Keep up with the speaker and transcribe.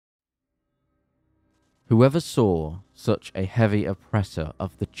Whoever saw such a heavy oppressor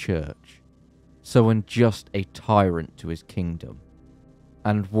of the church, so unjust a tyrant to his kingdom,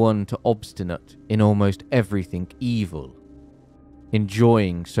 and one to obstinate in almost everything evil,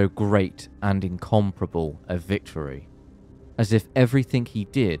 enjoying so great and incomparable a victory, as if everything he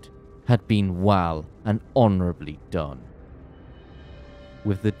did had been well and honourably done.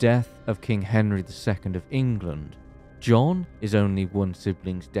 With the death of King Henry II of England, John is only one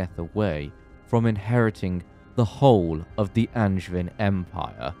sibling's death away from inheriting the whole of the Angevin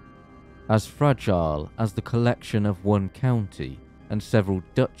Empire. As fragile as the collection of one county and several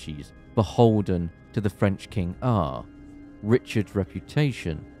duchies beholden to the French king are, Richard's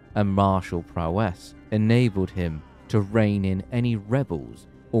reputation and martial prowess enabled him to rein in any rebels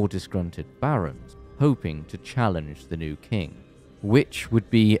or disgruntled barons hoping to challenge the new king, which would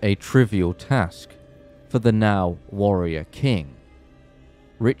be a trivial task for the now warrior king.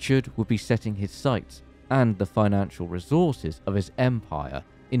 Richard would be setting his sights and the financial resources of his empire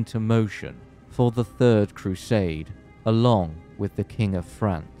into motion for the Third Crusade along with the King of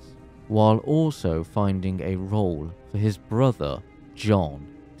France, while also finding a role for his brother John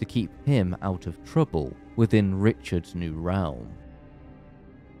to keep him out of trouble within Richard's new realm.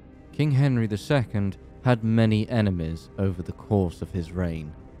 King Henry II had many enemies over the course of his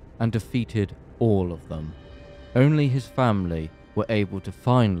reign and defeated all of them. Only his family were able to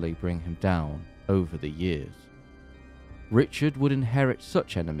finally bring him down over the years. Richard would inherit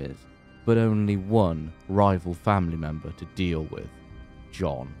such enemies, but only one rival family member to deal with,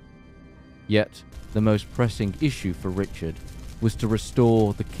 John. Yet, the most pressing issue for Richard was to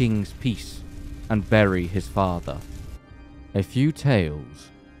restore the king's peace and bury his father. A few tales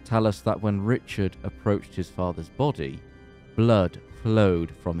tell us that when Richard approached his father's body, blood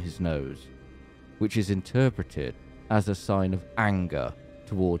flowed from his nose, which is interpreted as a sign of anger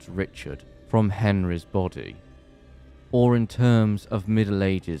towards Richard from Henry's body. Or in terms of Middle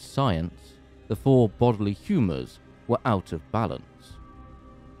Ages science, the four bodily humours were out of balance.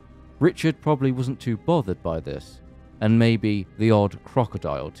 Richard probably wasn't too bothered by this, and maybe the odd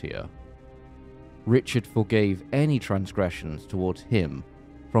crocodile tear. Richard forgave any transgressions towards him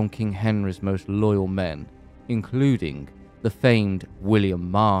from King Henry's most loyal men, including the famed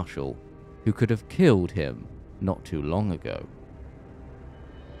William Marshal, who could have killed him not too long ago.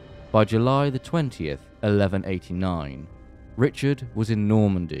 By July the 20th, 1189, Richard was in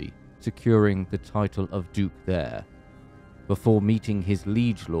Normandy, securing the title of Duke there, before meeting his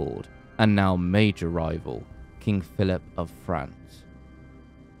liege lord and now major rival, King Philip of France.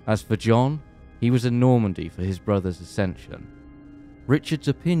 As for John, he was in Normandy for his brother's ascension. Richard's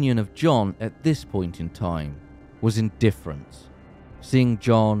opinion of John at this point in time was indifference, seeing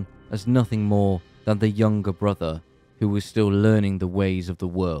John as nothing more than the younger brother who was still learning the ways of the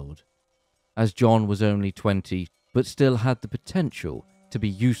world, as John was only 20 but still had the potential to be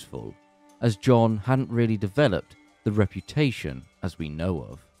useful, as John hadn't really developed the reputation as we know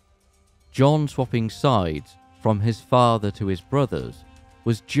of. John swapping sides from his father to his brothers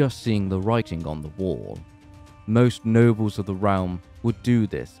was just seeing the writing on the wall. Most nobles of the realm would do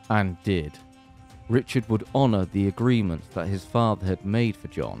this and did. Richard would honour the agreements that his father had made for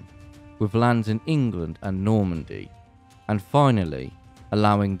John, with lands in England and Normandy, and finally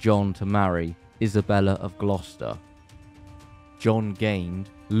allowing John to marry Isabella of Gloucester. John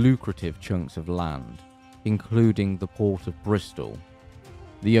gained lucrative chunks of land, including the port of Bristol.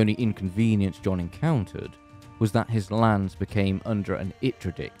 The only inconvenience John encountered was that his lands became under an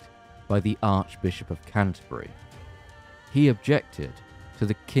interdict by the Archbishop of Canterbury. He objected to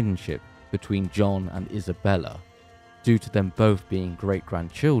the kinship between John and Isabella, due to them both being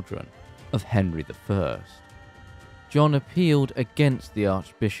great-grandchildren of Henry I. John appealed against the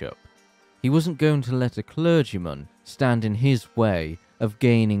Archbishop. He wasn't going to let a clergyman stand in his way of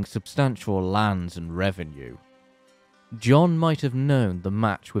gaining substantial lands and revenue. John might have known the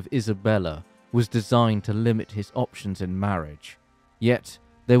match with Isabella was designed to limit his options in marriage, yet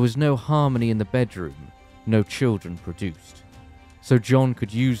there was no harmony in the bedroom, no children produced. So John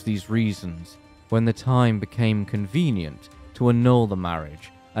could use these reasons when the time became convenient to annul the marriage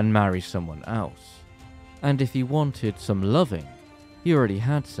and marry someone else. And if he wanted some loving, he already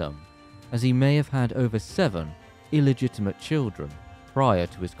had some, as he may have had over 7 illegitimate children prior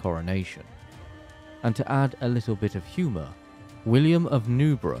to his coronation. And to add a little bit of humour, William of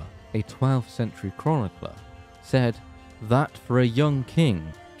Newburgh, a 12th century chronicler, said that for a young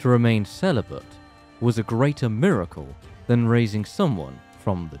king to remain celibate was a greater miracle than raising someone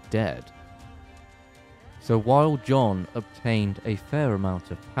from the dead. So while John obtained a fair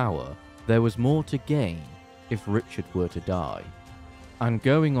amount of power, there was more to gain if Richard were to die. And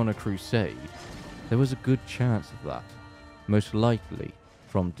going on a crusade, There was a good chance of that, most likely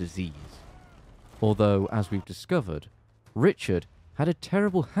from disease. Although, as we've discovered, Richard had a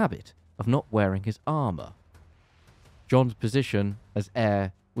terrible habit of not wearing his armour. John's position as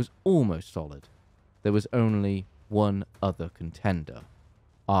heir was almost solid. There was only one other contender,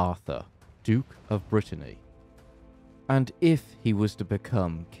 Arthur, Duke of Brittany. And if he was to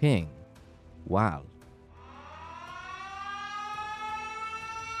become king, well.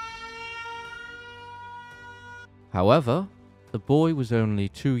 However, the boy was only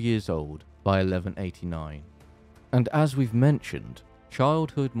 2 years old by 1189, and as we've mentioned,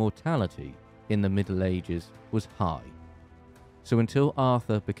 childhood mortality in the Middle Ages was high. So until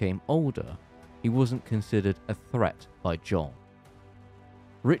Arthur became older, he wasn't considered a threat by John.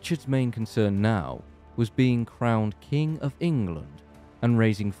 Richard's main concern now was being crowned King of England and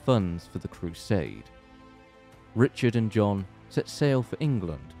raising funds for the crusade. Richard and John set sail for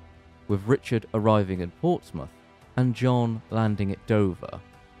England, with Richard arriving in Portsmouth and John landing at Dover.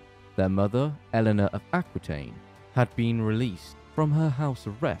 Their mother, Eleanor of Aquitaine, had been released from her house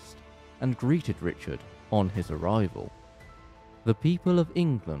arrest and greeted Richard on his arrival. The people of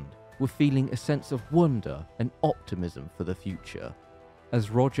England were feeling a sense of wonder and optimism for the future, as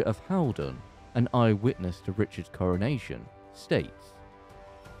Roger of Howden, an eyewitness to Richard's coronation, states,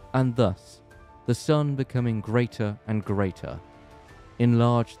 and thus, the son becoming greater and greater,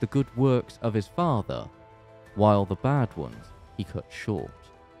 enlarged the good works of his father, while the bad ones he cut short.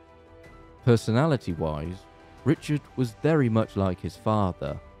 Personality-wise, Richard was very much like his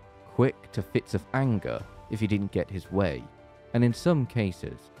father, quick to fits of anger if he didn't get his way, and in some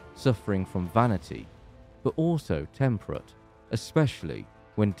cases suffering from vanity, but also temperate, especially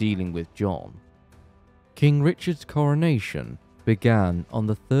when dealing with John. King Richard's coronation began on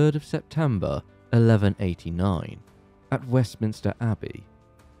the 3rd of September 1189 at Westminster Abbey.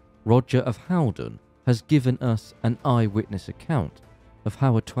 Roger of Howden has given us an eyewitness account of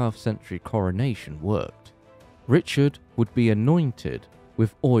how a 12th century coronation worked. Richard would be anointed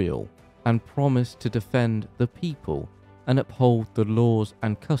with oil and promised to defend the people and uphold the laws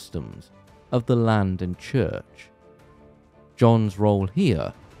and customs of the land and church. John's role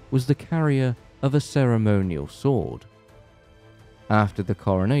here was the carrier of a ceremonial sword. After the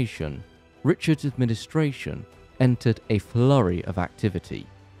coronation, Richard's administration entered a flurry of activity,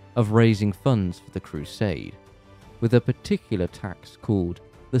 of raising funds for the crusade, with a particular tax called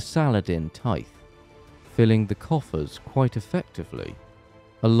the Saladin tithe, filling the coffers quite effectively,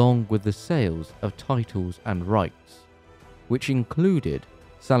 along with the sales of titles and rights, which included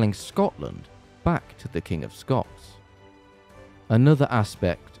selling Scotland back to the King of Scots. Another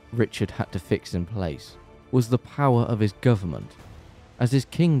aspect Richard had to fix in place was the power of his government, as his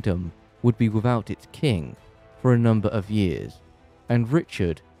kingdom would be without its king for a number of years, and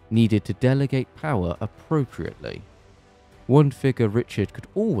Richard needed to delegate power appropriately. One figure Richard could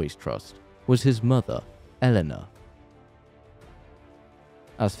always trust was his mother, Eleanor.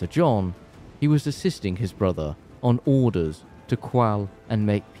 As for John, he was assisting his brother on orders to quell and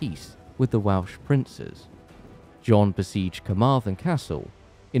make peace with the Welsh princes. John besieged Carmarthen Castle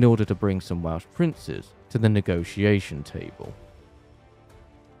in order to bring some Welsh princes to the negotiation table.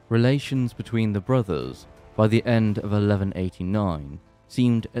 Relations between the brothers by the end of 1189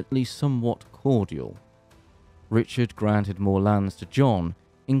 seemed at least somewhat cordial. Richard granted more lands to John,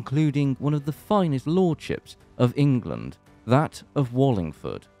 including one of the finest lordships of England, that of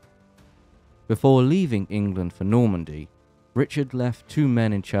Wallingford. Before leaving England for Normandy, Richard left 2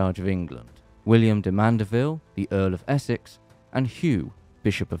 men in charge of England, William de Mandeville, the Earl of Essex, and Hugh,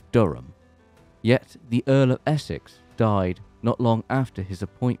 Bishop of Durham. Yet the Earl of Essex died not long after his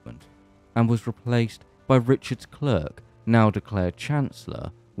appointment, and was replaced by Richard's clerk, now declared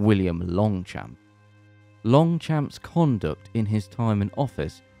Chancellor, William Longchamp. Longchamp's conduct in his time in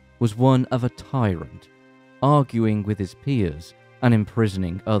office was one of a tyrant, arguing with his peers and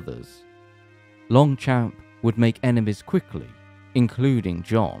imprisoning others. Longchamp would make enemies quickly, including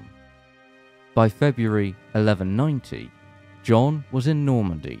John. By February 1190, John was in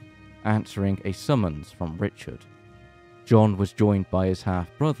Normandy, answering a summons from Richard. John was joined by his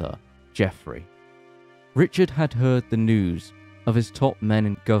half-brother, Geoffrey. Richard had heard the news of his top men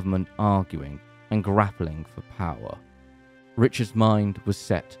in government arguing and grappling for power. Richard's mind was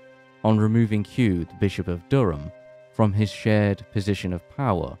set on removing Hugh, the Bishop of Durham, from his shared position of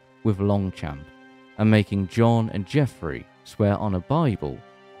power with Longchamp, and making John and Geoffrey swear on a Bible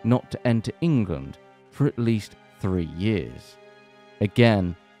not to enter England for at least 3 years.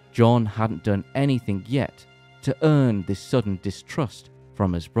 Again, John hadn't done anything yet to earn this sudden distrust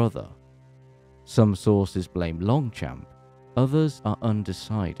from his brother. Some sources blame Longchamp, others are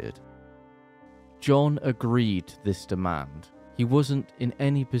undecided. John agreed to this demand. He wasn't in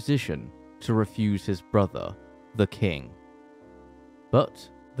any position to refuse his brother, the king. But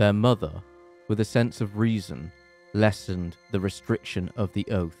their mother, with a sense of reason, lessened the restriction of the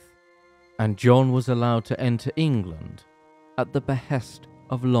oath, and John was allowed to enter England at the behest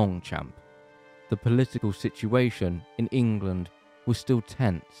of Longchamp. The political situation in England was still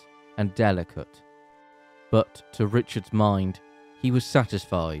tense and delicate, but to Richard's mind, he was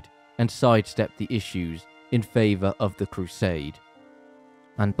satisfied and sidestepped the issues in favour of the crusade.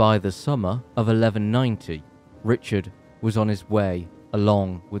 And by the summer of 1190, Richard was on his way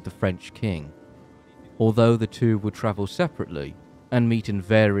along with the French king. Although the two would travel separately and meet in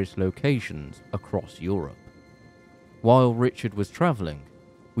various locations across Europe. While Richard was travelling,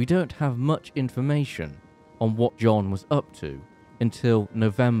 we don't have much information on what John was up to until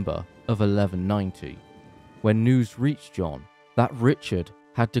November of 1190, when news reached John that Richard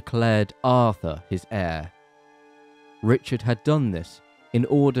had declared Arthur his heir. Richard had done this in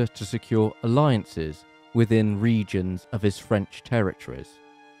order to secure alliances within regions of his French territories.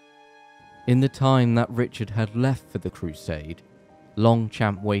 In the time that Richard had left for the crusade,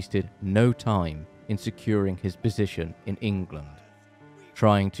 Longchamp wasted no time in securing his position in England,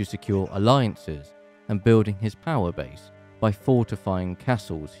 trying to secure alliances and building his power base by fortifying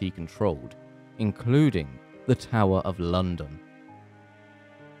castles he controlled, including the Tower of London.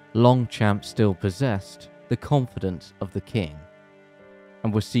 Longchamp still possessed the confidence of the king,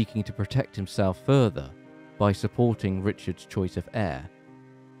 and was seeking to protect himself further by supporting Richard's choice of heir.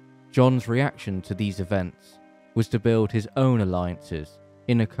 John's reaction to these events was to build his own alliances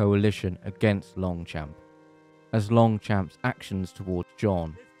in a coalition against Longchamp, as Longchamp's actions towards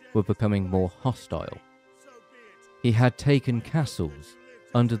John were becoming more hostile. He had taken castles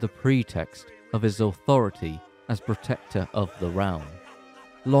under the pretext of his authority as protector of the realm.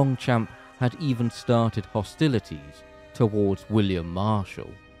 Longchamp had even started hostilities towards William Marshal.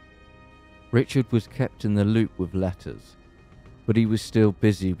 Richard was kept in the loop with letters, but he was still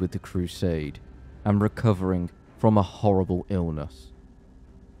busy with the crusade and recovering from a horrible illness.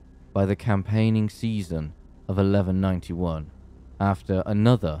 By the campaigning season of 1191, after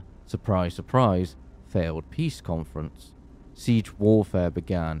another, surprise, failed peace conference, siege warfare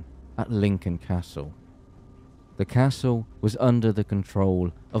began at Lincoln Castle. The castle was under the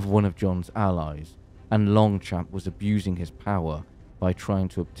control of one of John's allies, and Longchamp was abusing his power by trying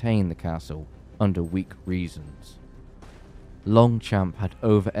to obtain the castle under weak reasons. Longchamp had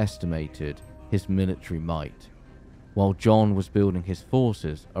overestimated his military might, while John was building his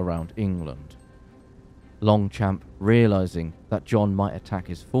forces around England. Longchamp, realizing that John might attack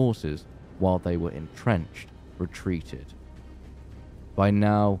his forces while they were entrenched, retreated. By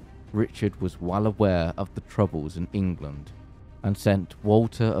now, Richard was well aware of the troubles in England and sent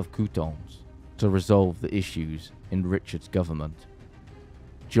Walter of Coutances to resolve the issues in Richard's government.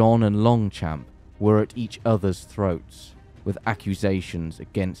 John and Longchamp were at each other's throats with accusations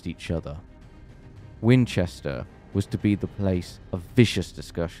against each other. Winchester was to be the place of vicious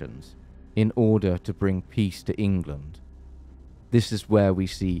discussions in order to bring peace to England. This is where we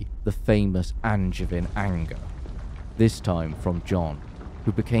see the famous Angevin anger, this time from John,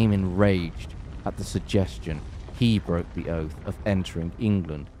 who became enraged at the suggestion he broke the oath of entering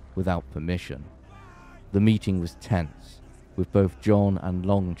England without permission. The meeting was tense, with both John and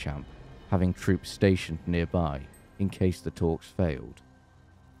Longchamp having troops stationed nearby in case the talks failed.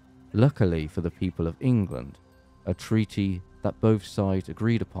 Luckily for the people of England, a treaty that both sides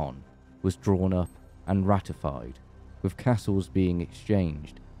agreed upon was drawn up and ratified, with castles being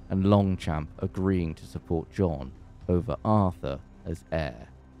exchanged and Longchamp agreeing to support John over Arthur as heir.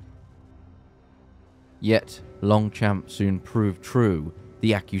 Yet Longchamp soon proved true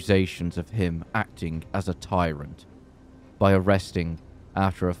the accusations of him acting as a tyrant by arresting,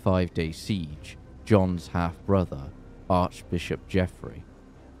 after a 5-day siege, John's half-brother, Archbishop Geoffrey,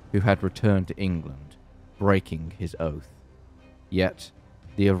 who had returned to England, breaking his oath. Yet,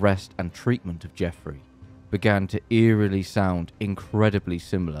 the arrest and treatment of Geoffrey began to eerily sound incredibly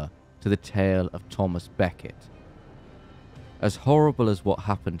similar to the tale of Thomas Becket. As horrible as what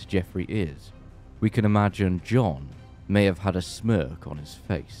happened to Geoffrey is, we can imagine John may have had a smirk on his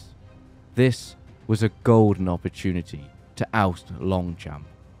face. This was a golden opportunity to oust Longchamp.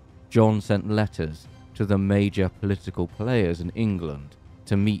 John sent letters to the major political players in England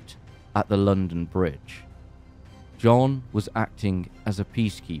to meet at the London Bridge. John was acting as a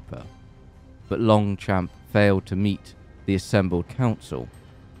peacekeeper, but Longchamp failed to meet the assembled council,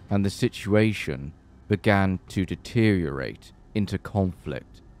 and the situation began to deteriorate into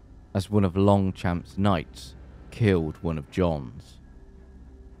conflict as one of Longchamp's knights killed one of John's.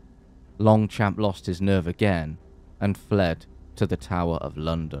 Longchamp lost his nerve again and fled to the Tower of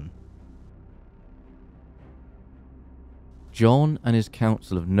London. John and his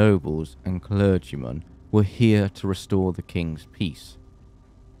council of nobles and clergymen were here to restore the king's peace.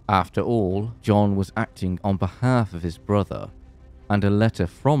 After all, John was acting on behalf of his brother, and a letter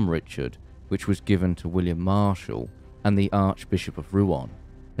from Richard, which was given to William Marshal and the Archbishop of Rouen,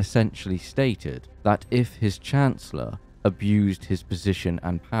 essentially stated that if his chancellor abused his position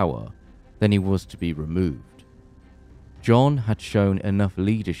and power, then he was to be removed. John had shown enough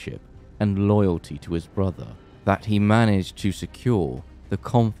leadership and loyalty to his brother that he managed to secure the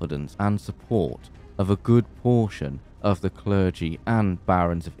confidence and support of a good portion of the clergy and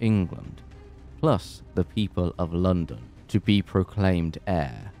barons of England, plus the people of London, to be proclaimed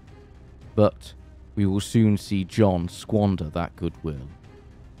heir. But we will soon see John squander that goodwill.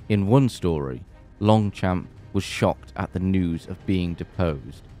 In one story, Longchamp was shocked at the news of being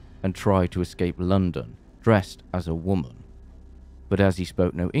deposed and tried to escape London dressed as a woman. But as he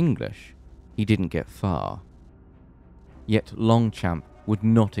spoke no English, he didn't get far. Yet Longchamp would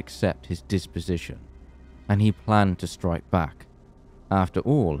not accept his disposition, and he planned to strike back. After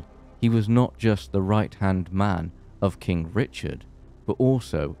all, he was not just the right-hand man of King Richard, but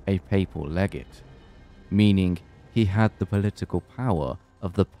also a papal legate, meaning he had the political power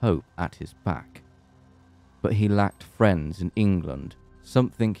of the Pope at his back. But he lacked friends in England,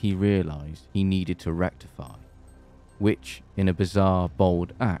 something he realized he needed to rectify, which, in a bizarre,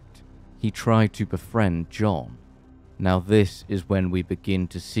 bold act, he tried to befriend John. Now this is when we begin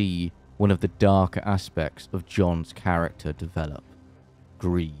to see one of the darker aspects of John's character develop: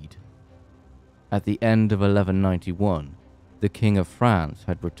 greed. At the end of 1191, the King of France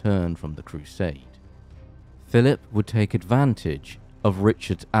had returned from the crusade. Philip would take advantage of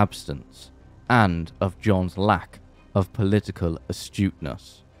Richard's absence and of John's lack of political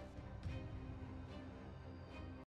astuteness.